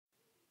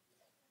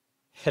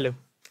Hello.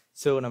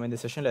 So, நம்ம இந்த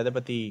செஷனில் எதை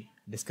பற்றி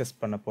டிஸ்கஸ்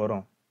பண்ண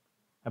போகிறோம்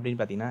அப்படின்னு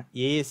பார்த்தீங்கன்னா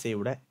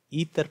ஏஎஸ்ஏயோட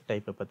ஈத்தர்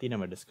டைப்பை பற்றி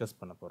நம்ம டிஸ்கஸ்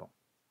பண்ண போகிறோம்.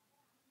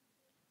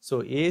 ஸோ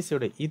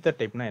ஏஎஸ்ஏயோட ஈத்தர்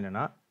டைப்னா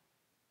என்னென்னா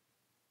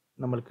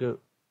நம்மளுக்கு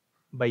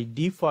பை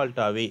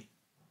டிஃபால்ட்டாகவே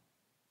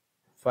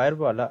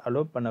ஃபயர்வாலில்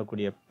அலோவ்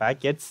பண்ணக்கூடிய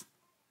பேக்கெட்ஸ்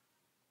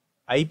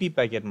ஐபி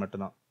பேக்கெட்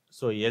மட்டும்தான்.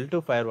 ஸோ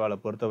L2 ஃபயர்வாலை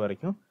பொறுத்த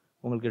வரைக்கும்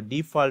உங்களுக்கு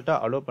டிஃபால்ட்டாக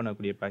அலோவ்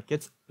பண்ணக்கூடிய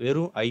பேக்கெட்ஸ்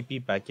வெறும் ஐபி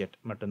பேக்கெட்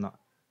மட்டும்தான்.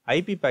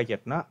 ஐபி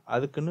பேக்கெட்னா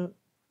அதுக்குன்னு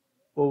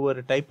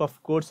ஒவ்வொரு டைப் ஆஃப்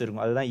கோட்ஸ்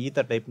இருக்கும், அதுதான்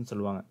ஈத்தர் டைப்னு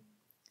சொல்லுவாங்க.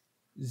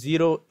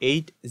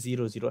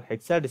 0800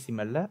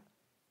 ஹெக்ஸாடெசிமலில்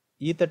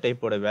ஈத்தர்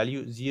டைப்போட வேல்யூ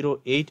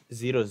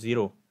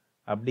 0800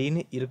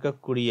 அப்படின்னு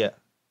இருக்கக்கூடிய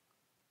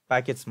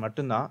பேக்கெட்ஸ்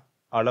மட்டும்தான்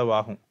அலோவ்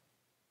ஆகும்.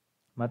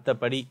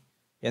 மற்றபடி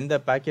எந்த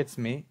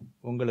பேக்கெட்ஸுமே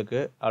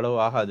உங்களுக்கு அலோவ்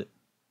ஆகாது.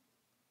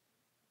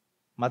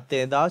 மற்ற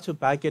ஏதாச்சும்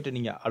பேக்கெட்டை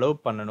நீங்கள் அலோவ்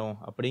பண்ணணும்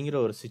அப்படிங்கிற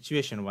ஒரு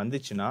சுச்சுவேஷன்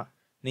வந்துச்சுன்னா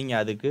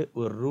நீங்கள் அதுக்கு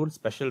ஒரு ரூல்,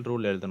 ஸ்பெஷல்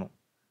ரூல் எழுதணும்.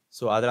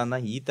 ஸோ அதெல்லாம்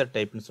தான் ஈத்தர்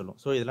டைப்னு சொல்லும்.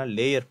 ஸோ இதெல்லாம்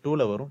லேயர்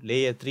 2ல் வரும்.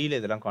 லேயர் 3ல்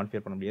இதெல்லாம்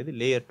கான்ஃபிகர் பண்ண முடியாது.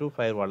 லேயர் 2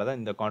 ஃபயர்வாலில் தான்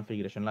இந்த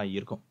கான்ஃபிகரேஷன்லாம்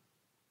இருக்கும்.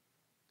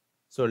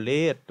 ஸோ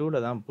லேயர் 2ல்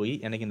தான் போய்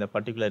எனக்கு இந்த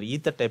பர்டிகுலர்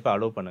ஈத்தர் டைப்பை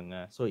அலோவ் பண்ணுங்க.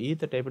 ஸோ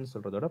ஈத்தர் டைப்னு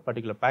சொல்கிறதோட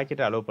பர்டிகுலர்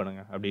பேக்கெட்டை அலோவ்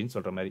பண்ணுங்க அப்படின்னு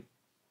சொல்கிற மாதிரி.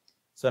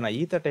 ஸோ நான்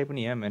ஈத்தர்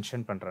டைப்னு ஏன்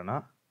மென்ஷன் பண்ணுறேன்னா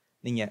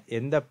நீங்கள்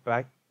எந்த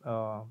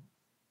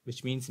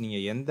விச் மீன்ஸ்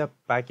நீங்கள் எந்த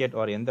பேக்கெட்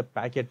ஆர் எந்த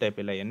பேக்கெட் டைப்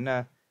இல்லை என்ன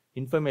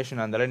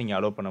இன்ஃபர்மேஷன் இருந்தாலும் நீங்கள்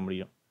அலோவ் பண்ண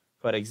முடியும்.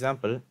 ஃபார்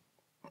எக்ஸாம்பிள்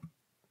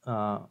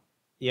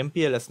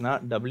MPLSனா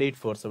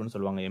 8847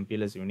 சொல்லுவாங்க,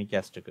 MPLS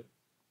யூனிகாஸ்ட்டுக்கு.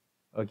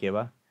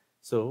 ஓகேவா?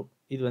 ஸோ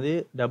இது வந்து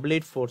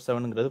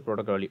 8847ங்கிறது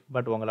ப்ரோட்டோகால் வேல்யூ.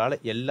 பட் உங்களால்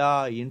எல்லா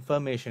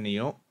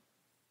இன்ஃபர்மேஷனையும்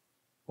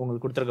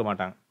உங்களுக்கு கொடுத்துருக்க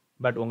மாட்டாங்க.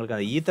 பட் உங்களுக்கு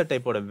அந்த ஈத்தர்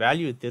டைப்போட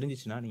வேல்யூ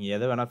தெரிஞ்சிச்சுன்னா நீங்கள்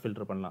எதை வேணால்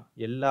ஃபில்டர் பண்ணலாம்.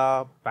 எல்லா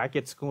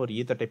பேக்கெட்ஸ்க்கும் ஒரு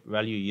ஈத்தர் டைப்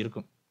வேல்யூ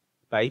இருக்கும்.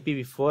 இப்போ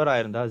IPv4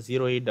 இருந்தால்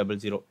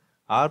 0800,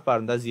 ஆர்பா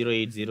இருந்தால்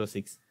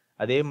 0806.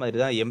 அதே மாதிரி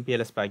தான்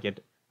MPLS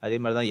பேக்கெட், அதே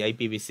மாதிரி தான்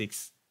IPv6.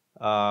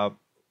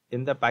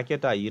 எந்த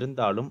பேக்கெட்டாக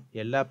இருந்தாலும்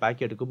எல்லா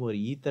பேக்கெட்டுக்கும் ஒரு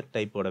ஈத்தர்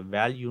டைப்போட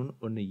வேல்யூன்னு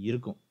ஒன்று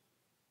இருக்கும்.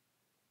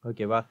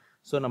 ஓகேவா?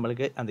 ஸோ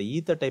நம்மளுக்கு அந்த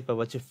ஈத்தர் டைப்பை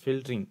வச்சு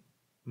ஃபில்டரிங்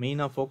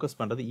மெயினாக ஃபோக்கஸ்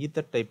பண்ணுறது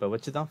ஈத்தர் டைப்பை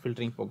வச்சு தான்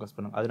ஃபில்டரிங் ஃபோக்கஸ்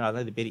பண்ணும். அதனால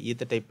தான் இது பேர்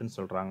ஈத்தர் டைப்னு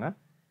சொல்கிறாங்க.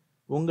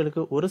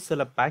 உங்களுக்கு ஒரு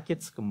சில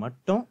பேக்கெட்ஸ்க்கு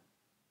மட்டும்,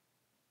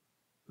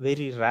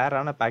 வெரி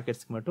ரேரான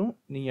பேக்கெட்ஸ்க்கு மட்டும்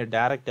நீங்கள்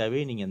டைரெக்டாகவே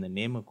நீங்கள் அந்த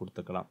நேமை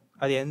கொடுத்துக்கலாம்.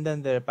 அது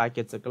எந்தெந்த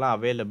பேக்கெட்ஸுக்கெல்லாம்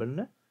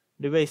அவைலபிள்னு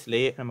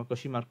டிவைஸ்லேயே நம்ம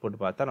கொஷின் மார்க்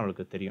போட்டு பார்த்தா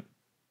நம்மளுக்கு தெரியும்.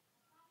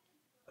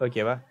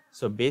 ஓகேவா?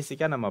 ஸோ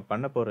பேசிக்காக நம்ம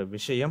பண்ண போகிற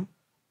விஷயம்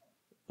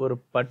ஒரு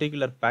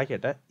பர்டிகுலர்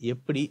பேக்கெட்டை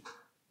எப்படி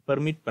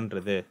பெர்மிட்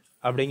பண்ணுறது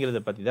அப்படிங்கிறத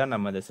பற்றி தான்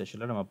நம்ம இந்த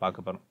செஷனில் நம்ம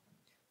பார்க்க போகிறோம்.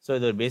 ஸோ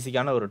இது ஒரு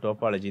பேசிக்கான ஒரு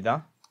டோபாலஜி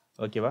தான்.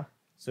 ஓகேவா?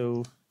 ஸோ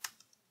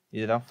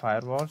இதுதான்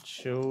firewall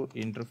show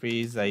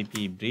interface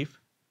IP brief.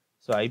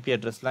 So IP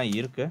அட்ரஸ்லாம்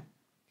இருக்குது.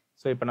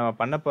 ஸோ இப்போ நம்ம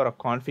பண்ண போகிற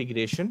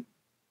கான்ஃபிகரேஷன்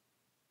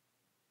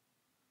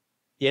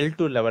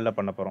L2 லெவலில்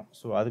பண்ண போகிறோம்.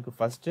 ஸோ அதுக்கு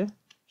ஃபஸ்ட்டு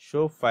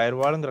ஷோ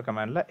ஃபயர்வாலுங்கிற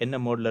கமாண்டில் என்ன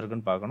மோடில்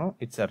இருக்குன்னு பார்க்கணும்.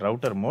 It's a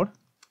router mode.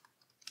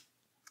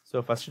 So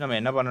first நம்ம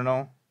என்ன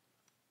பண்ணணும்,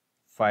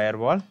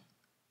 ஃபயர்வால்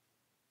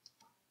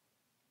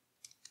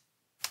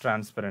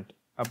டிரான்ஸ்பரண்ட்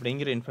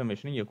அப்படிங்கிற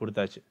இன்ஃபர்மேஷன் இங்கே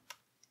கொடுத்தாச்சு.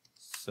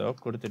 ஸோ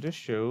கொடுத்துட்டு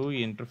show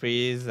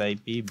interface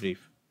IP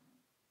brief.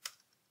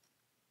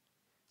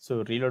 So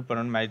reload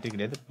பண்ணணும்னு மேட்ரு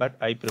கிடையாது, பட்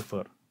ஐ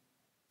ப்ரிஃபர்.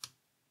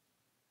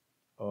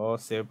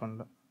 சேவ்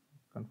பண்ணல,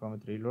 confirm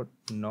with reload.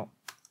 No,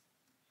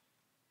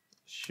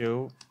 show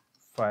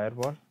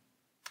firewall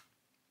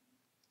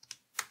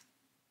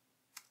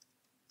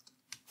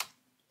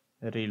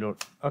reload.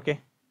 Okay,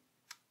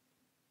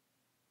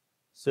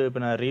 so இப்போ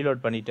நான்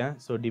ரீலோட் பண்ணிட்டேன்.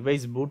 ஸோ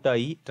டிவைஸ் பூட்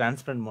ஆகி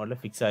டிரான்ஸ்பரண்ட் மோடில்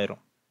ஃபிக்ஸ்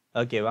ஆயிரும்.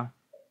 ஓகேவா?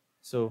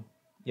 ஸோ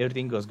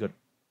எவ்ரிதிங் கோஸ் குட்.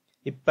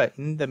 இப்போ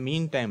இந்த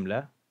மீன் டைமில்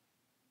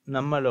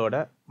நம்மளோட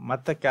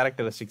மற்ற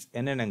கேரக்டரிஸ்டிக்ஸ்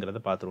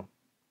என்னென்னங்கிறத பார்த்துருவோம்.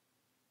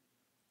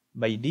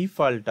 பை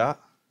டிஃபால்ட்டாக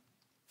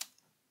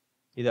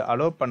இதை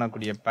அலோவ்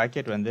பண்ணக்கூடிய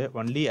பேக்கெட் வந்து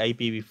ஒன்லி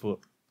IPv4.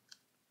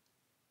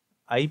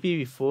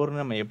 IPv4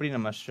 நம்ம எப்படி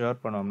நம்ம ஷேர்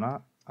பண்ணோம்னா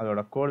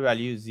அதோட கோட்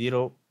வேல்யூ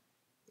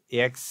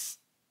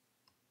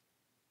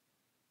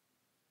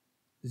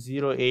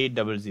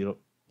 0x0800.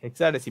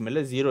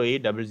 ஹெக்ஸாடெசிமலில்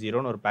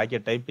 0800ன்னு ஒரு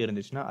பேக்கெட் டைப்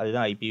இருந்துச்சுன்னா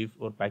அதுதான்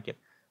IPv4 பேக்கெட்.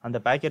 அந்த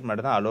பேக்கெட்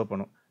மட்டும் தான் அலோவ்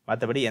பண்ணும்.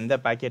 மற்றபடி எந்த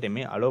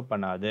பேக்கெட்டையுமே அலோவ்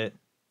பண்ணாது.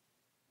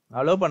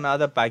 அலோவ்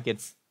பண்ணாத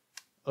பேக்கெட்ஸ்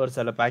ஒரு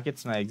சில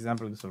பேக்கெட்ஸ் நான்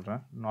எக்ஸாம்பிளுக்கு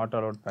சொல்கிறேன். நாட்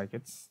அலோட்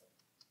பேக்கெட்ஸ்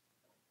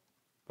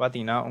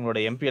பார்த்தீங்கன்னா உங்களோட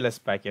MPLS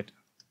பேக்கெட்,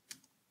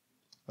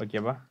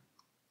 ஓகேவா,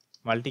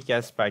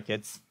 மல்டிகாஸ்ட்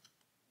பேக்கெட்ஸ்,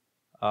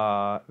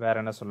 வேறு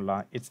என்ன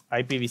சொல்லலாம், இட்ஸ்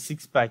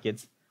IPv6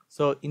 பேக்கெட்ஸ்.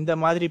 ஸோ இந்த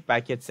மாதிரி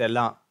பேக்கெட்ஸ்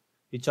எல்லாம்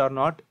விச் ஆர்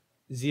நாட்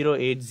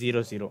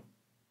 0800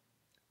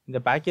 இந்த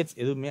பேக்கெட்ஸ்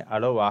எதுவுமே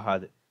அலோவ்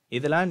ஆகாது.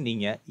 இதெல்லாம்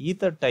நீங்கள்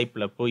ஈத்தர்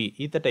டைப்பில் போய்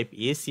ஈத்தர் டைப்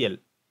ACL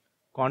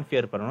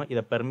கான்ஃபிகர் பண்ணணும்.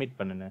 இதை பெர்மிட்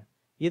பண்ணுங்க.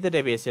 ஈத்தர்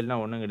டைப் ACLனா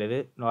ஒன்றும் கிடையாது,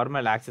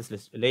 normal access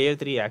list, layer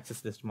 3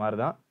 access list மாதிரி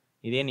தான்.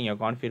 இதே நீங்கள்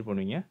கான்ஃபிகர்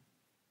பண்ணுவீங்க.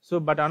 ஸோ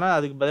பட் ஆனால்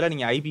அதுக்கு பதிலாக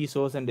நீங்கள் IP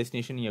சோர்ஸ் அண்ட்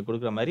டெஸ்டினேஷன் நீங்கள்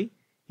கொடுக்குற மாதிரி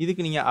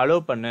இதுக்கு நீங்கள்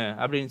அலோவ் பண்ணு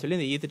அப்படின்னு சொல்லி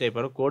இந்த ஈத்தர்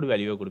டைப்போட கோட்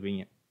வேல்யூவை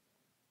கொடுப்பீங்க.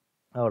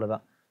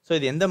 அவ்வளோதான். ஸோ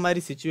இது எந்த மாதிரி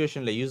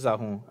சுச்சுவேஷனில் யூஸ்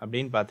ஆகும்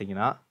அப்படின்னு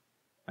பார்த்தீங்கன்னா,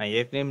 நான்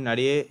ஏற்கனவே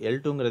முன்னாடியே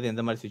L2ங்கிறது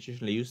எந்த மாதிரி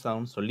சுச்சுவேஷனில் யூஸ்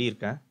ஆகும்னு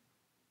சொல்லியிருக்கேன்.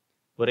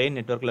 ஒரே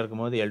நெட்வொர்க்கில்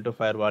இருக்கும்போது L2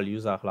 ஃபயர்வால்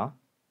யூஸ் ஆகலாம்.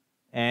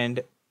 அண்ட்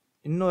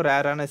இன்னும்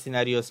ரேரான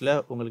சினாரியோஸில்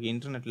உங்களுக்கு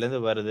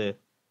இன்டர்நெட்லேருந்து வருது,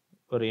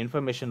 ஒரு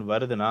இன்ஃபர்மேஷன்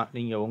வருதுன்னா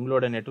நீங்கள்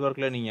உங்களோட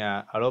நெட்வொர்க்கில்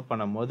நீங்கள் அலோவ்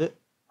பண்ணும் போது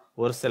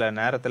ஒரு சில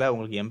நேரத்தில்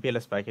உங்களுக்கு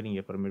MPLS பேக்கெட்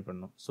நீங்கள் பெர்மிட்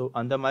பண்ணணும். ஸோ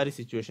அந்த மாதிரி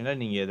சுச்சுவேஷனில்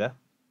நீங்கள் இதை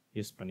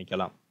யூஸ்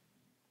பண்ணிக்கலாம்.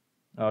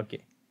 ஓகே,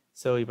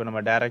 ஸோ இப்போ நம்ம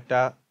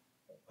டைரெக்டாக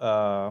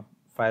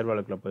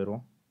ஃபயர்வாலுக்குள்ளே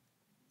போயிடுவோம்.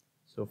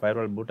 ஸோ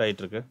ஃபயர்வால் பூட்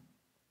ஆகிட்டுருக்கு.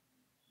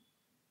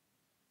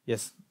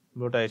 எஸ்,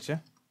 பூட் ஆயிடுச்சு.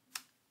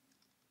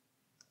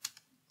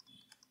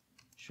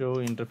 Show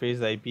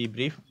interface IP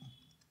brief,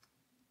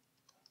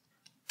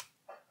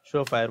 show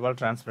firewall,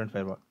 transparent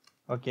firewall.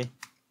 Okay,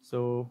 so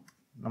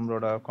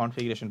நம்மளோட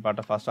கான்ஃபிகரேஷன்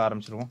பார்ட்டை ஃபாஸ்ட்டாக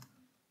ஆரம்பிச்சிருவோம்.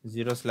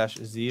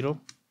 0/0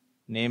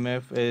 name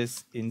is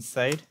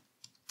inside,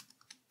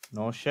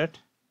 no shut,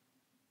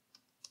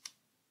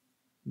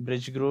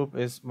 bridge group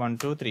is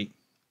 123,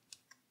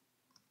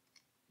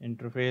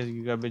 interface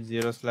gigabit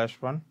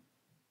 0/1,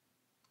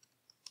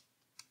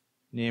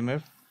 name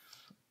if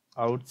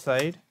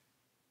outside,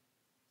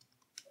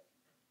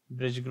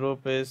 bridge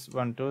group is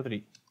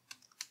 123,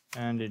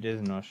 and it is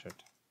no shut.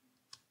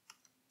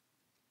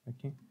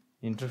 Okay,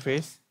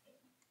 interface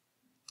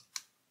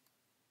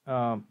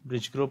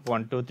bridge group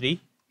 123.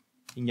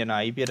 இங்கே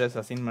நான் IP address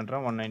assign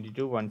பண்ணுறேன்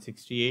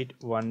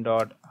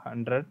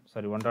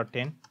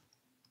 192.168.1.10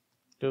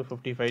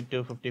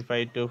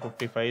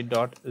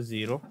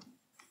 255.255.255.0.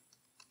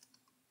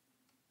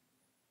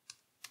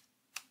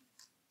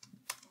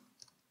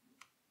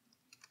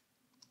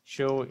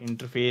 show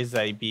interface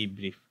IP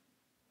brief.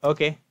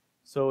 Okay,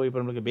 so இப்போ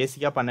நம்மளுக்கு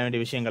பேசிக்காக பண்ண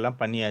வேண்டிய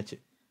விஷயங்கள்லாம் பண்ணியாச்சு.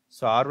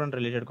 ஸோ R1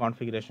 ரிலேட்டட்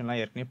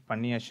கான்ஃபிகரேஷன்லாம் ஏற்கனவே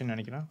பண்ணியாச்சுன்னு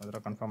நினைக்கிறேன்.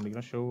 அதெல்லாம் கன்ஃபார்ம்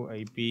பண்ணிக்கிறேன். show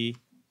IP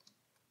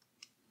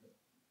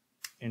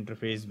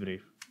interface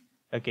brief.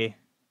 Okay,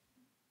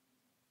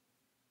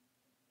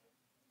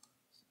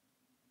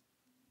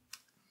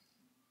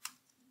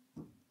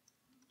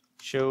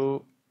 show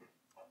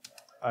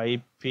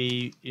IP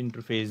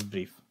interface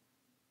brief.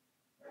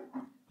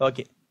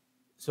 Okay,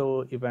 so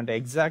இப்போ அந்த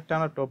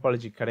எக்ஸாக்டான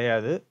டோபாலஜி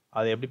கிடையாது.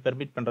 அதை எப்படி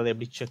பெர்மிட் பண்ணுறது,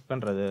 எப்படி செக்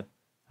பண்ணுறது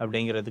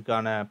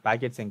அப்படிங்கிறதுக்கான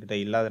பேக்கெட்ஸ் என்கிட்ட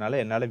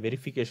இல்லாதனால என்னால்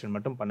வெரிஃபிகேஷன்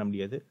மட்டும் பண்ண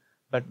முடியாது.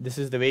 But this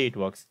is the way it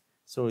works.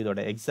 So இதோட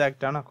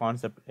எக்ஸாக்டான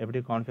கான்செப்ட்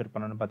எப்படி கான்ஃபிகர்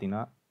பண்ணணும்னு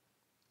பார்த்தீங்கன்னா,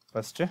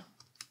 first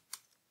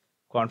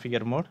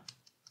configure mode,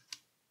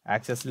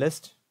 access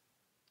list,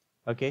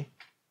 okay,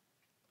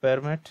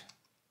 permit,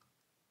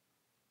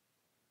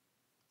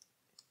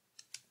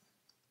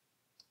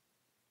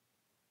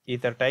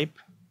 EtherType,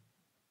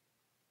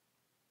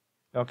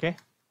 okay,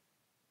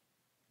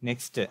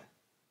 next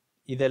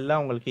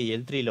இதெல்லாம் உங்களுக்கு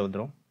L3ல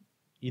வந்துரும்,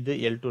 இது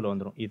L2ல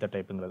வந்துரும்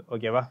EtherTypeங்கிறது.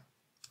 ஓகேவா?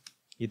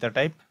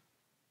 EtherType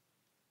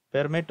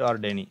permit or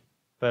Denny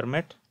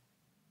permit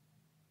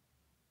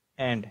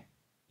and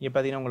இப்போ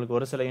பார்த்தீங்கன்னா உங்களுக்கு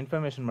ஒரு சில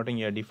இன்ஃபர்மேஷன் மட்டும்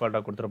இங்கே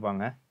டிஃபால்ட்டாக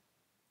கொடுத்துருப்பாங்க.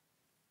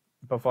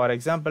 இப்போ ஃபார்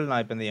எக்ஸாம்பிள்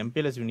நான் இப்போ இந்த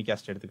MPLS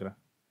யூனிகாஸ்ட் எடுத்துக்கிறேன்.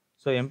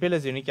 So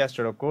MPLS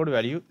யூனிகாஸ்டோட code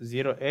value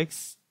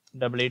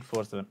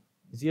 0x8847.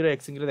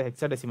 0xங்கிறது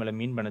ஹெக்ஸாடெசிமலை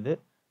மீன் பண்ணுது,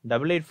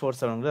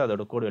 8847ங்கிறது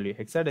அதோட கோட் வேல்யூ.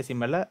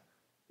 ஹெக்ஸாடெசிமலில்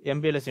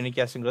MPLS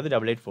யூனிகாஸ்ட்ங்கிறது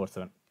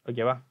 8847.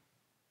 ஓகேவா?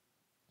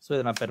 ஸோ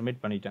இதை நான்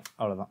பெர்மிட் பண்ணிட்டேன்,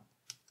 அவ்வளோதான்.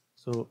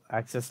 So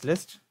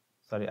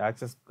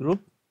access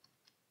group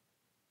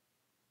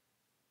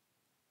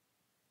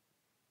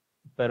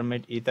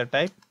permit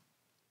EtherType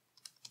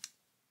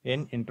in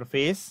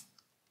interface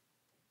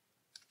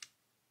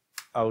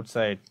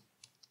outside.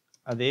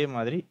 அதே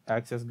மாதிரி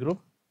access group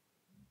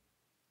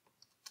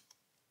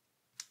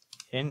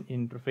in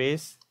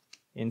interface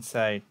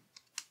inside.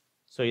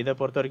 So இதை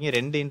பொறுத்த வரைக்கும்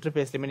ரெண்டு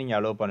இன்டர்ஃபேஸ்லையுமே நீங்கள்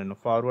அலோவ்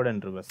பண்ணணும், ஃபார்வர்ட்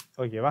அண்ட் ரிவர்ஸ்.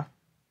 ஓகேவா?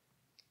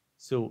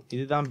 ஸோ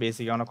இதுதான்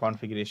பேசிக்கான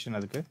கான்ஃபிகரேஷன்.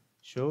 அதுக்கு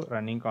show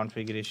running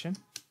configuration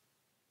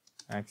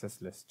access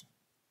list.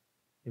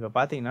 இப்போ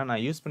பார்த்தீங்கன்னா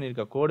நான் யூஸ்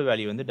பண்ணியிருக்க கோடு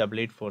வேல்யூ வந்து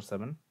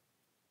 8847.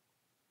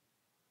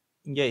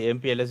 இங்கே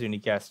MPLS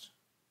யூனிகாஸ்ட்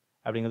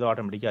அப்படிங்கிறது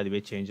ஆட்டோமேட்டிக்காக அதுவே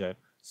சேஞ்ச் ஆகும்.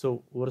 ஸோ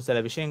ஒரு சில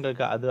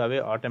விஷயங்களுக்கு அதுவே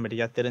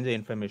ஆட்டோமேட்டிக்காக தெரிஞ்ச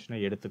இன்ஃபர்மேஷனை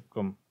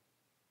எடுத்துக்கும்.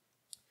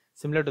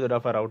 சிமிலர் டு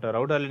ஆஃப்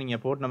ரவுட்டரில்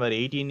நீங்கள் போர்ட் நம்பர்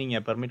 18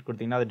 நீங்கள் பெர்மிட்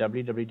கொடுத்தீங்கன்னா அது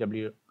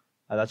www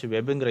அதாச்சும்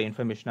வெப்புங்கிற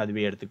இன்ஃபர்மேஷன்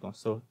அதுவே எடுத்துக்கும்.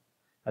 ஸோ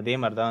அதே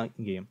மாதிரி தான்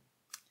இங்கேயும்.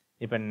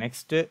 இப்போ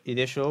நெக்ஸ்ட்டு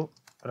இதே show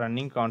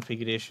running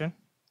configuration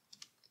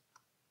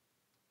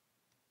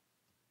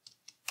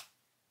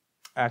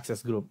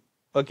access group.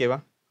 ஓகேவா?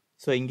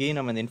 ஸோ இங்கேயும்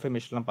நம்ம இந்த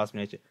இன்ஃபர்மேஷன்லாம் பாஸ்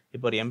பண்ணியாச்சு.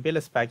 இப்போ ஒரு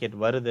MPLS பேக்கெட்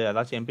வருது,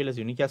 அதாச்சும் MPLS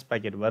யூனிகாஸ்ட்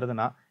பேக்கெட்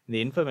வருதுன்னா இந்த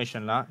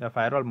இன்ஃபர்மேஷன்லாம்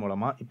ஃபயர்வால்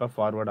மூலமாக இப்போ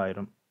ஃபார்வர்ட்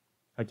ஆயிரும்.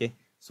 ஓகே,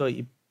 ஸோ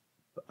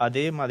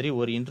அதே மாதிரி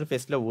ஒரு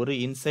இன்டர்ஃபேஸில் ஒரு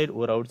இன்சைட்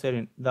ஒரு அவுட்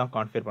சைடு தான்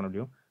கான்ஃபிகர் பண்ண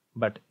முடியும்.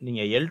 பட்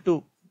நீங்கள் L2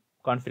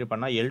 கான்ஃபிகர்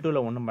பண்ணால்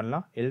L2ல ஒன்றும்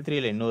பண்ணலாம்,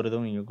 L3ல இன்னொரு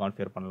இதுவும் நீங்கள்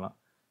கான்ஃபிகர் பண்ணலாம்.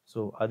 ஸோ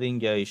அது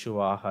இங்கே இஷ்யூ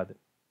ஆகாது.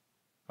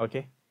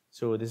 Okay,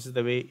 so this is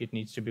the way it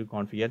needs to be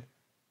configure.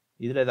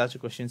 இதில்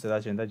ஏதாச்சும் கொஸ்டின்ஸ்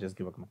ஏதாச்சும் இருந்தால் ஜஸ்ட்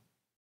கிவ் அ கமெண்ட்.